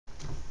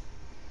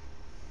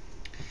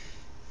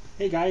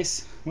Hey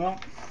guys, well,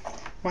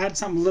 I had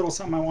something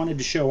I wanted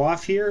to show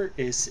off here.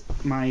 Is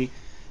my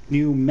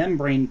new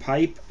membrane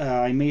pipe.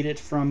 I made it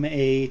from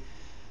a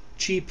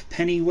cheap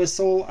penny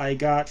whistle I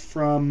got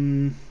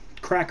from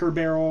Cracker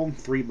Barrel,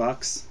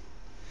 $3,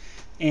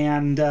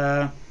 and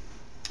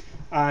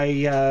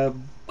I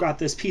got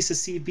this piece of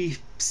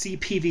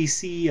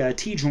CPVC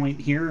T-joint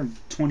here,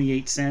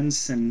 28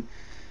 cents, and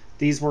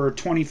these were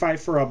 25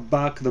 for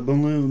 $1. The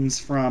balloons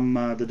from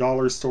the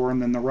dollar store,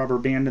 and then the rubber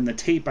band and the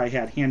tape I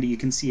had handy. You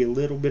can see a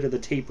little bit of the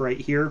tape right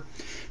here.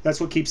 That's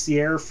what keeps the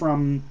air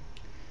from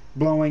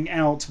blowing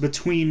out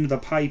between the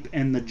pipe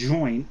and the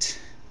joint,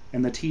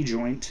 and the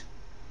T-joint.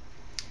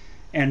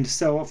 And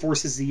so it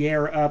forces the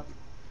air up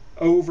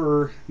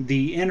over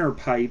the inner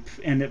pipe,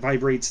 and it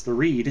vibrates the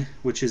reed,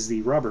 which is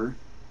the rubber.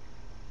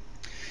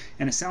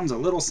 And it sounds a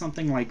little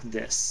something like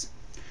this.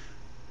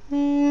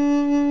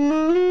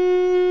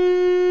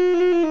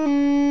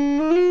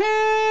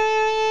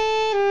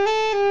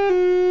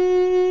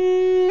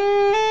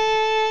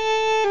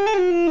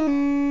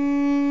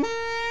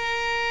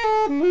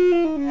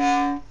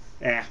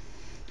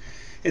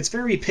 It's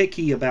very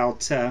picky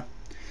about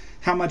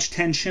how much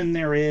tension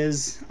there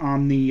is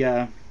on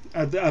the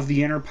of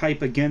the inner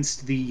pipe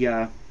against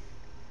the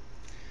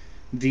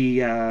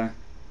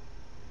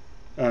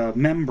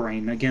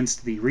membrane,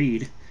 against the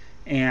reed,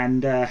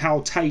 and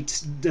how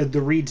tight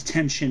the reed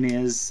tension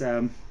is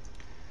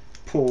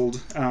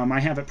pulled.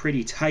 I have it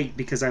pretty tight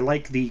because I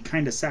like the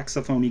kind of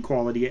saxophone-y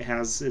quality it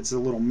has. It's a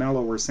little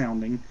mellower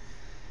sounding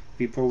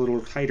if you pull a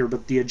little tighter,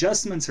 but the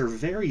adjustments are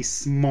very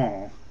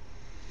small.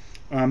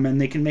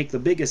 And they can make the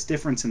biggest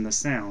difference in the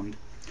sound.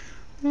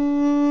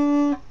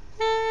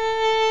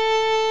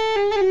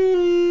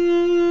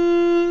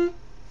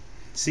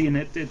 See, and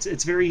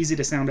it's very easy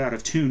to sound out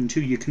of tune too.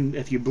 You can,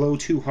 if you blow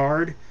too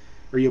hard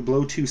or you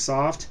blow too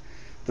soft,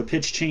 the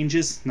pitch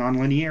changes.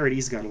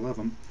 Non-linearities, gotta love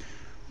them.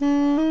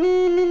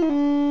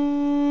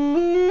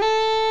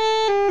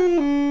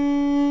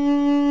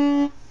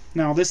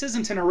 Now, this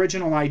isn't an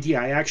original idea.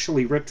 I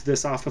actually ripped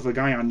this off of a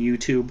guy on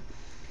YouTube.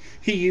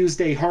 He used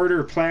a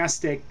harder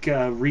plastic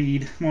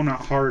reed, well,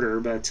 not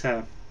harder, but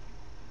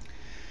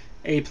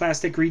a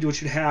plastic reed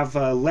which would have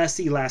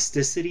less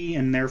elasticity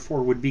and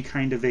therefore would be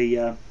kind of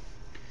a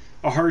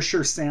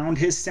harsher sound.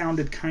 His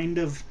sounded kind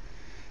of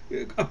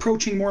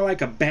approaching more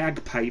like a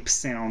bagpipe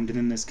sound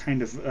than this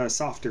kind of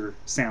softer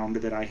sound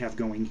that I have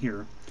going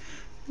here.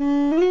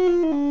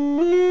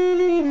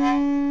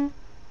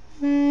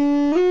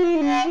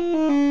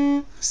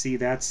 See,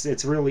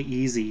 it's really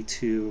easy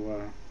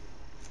to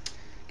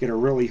get a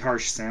really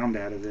harsh sound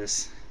out of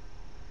this.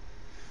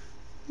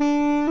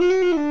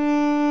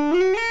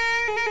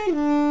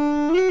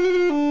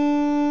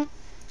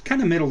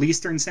 Kind of Middle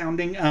Eastern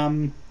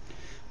sounding.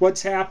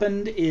 What's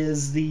happened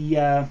is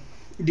the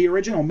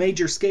original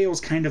major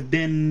scale's kind of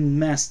been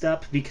messed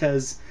up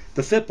because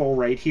the fipple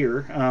right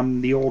here,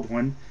 the old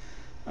one,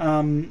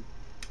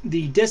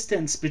 the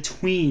distance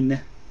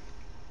between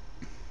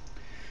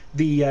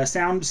the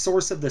sound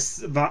source of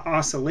the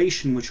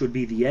oscillation, which would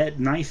be the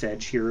knife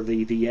edge here,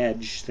 the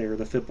edge there,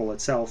 the fipple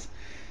itself,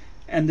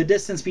 and the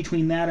distance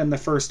between that and the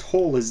first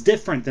hole is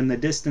different than the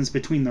distance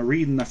between the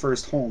reed and the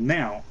first hole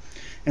now,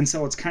 and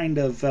so it's kind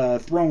of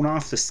thrown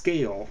off the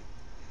scale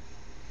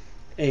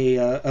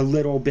a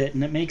little bit,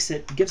 and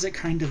gives it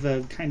kind of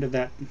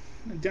that,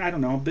 I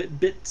don't know,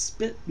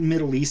 bit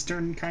Middle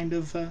Eastern kind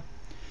of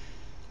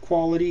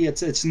quality.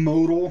 It's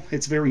modal.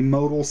 It's very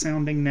modal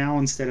sounding now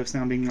instead of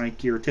sounding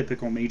like your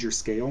typical major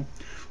scale.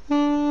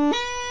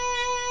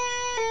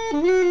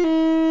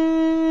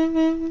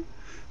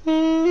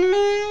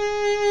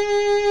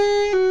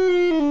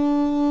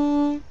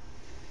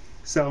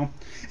 So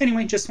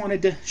anyway, just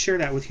wanted to share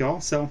that with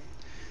y'all. So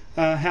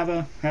have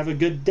a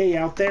good day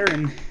out there,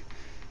 and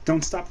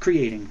don't stop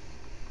creating.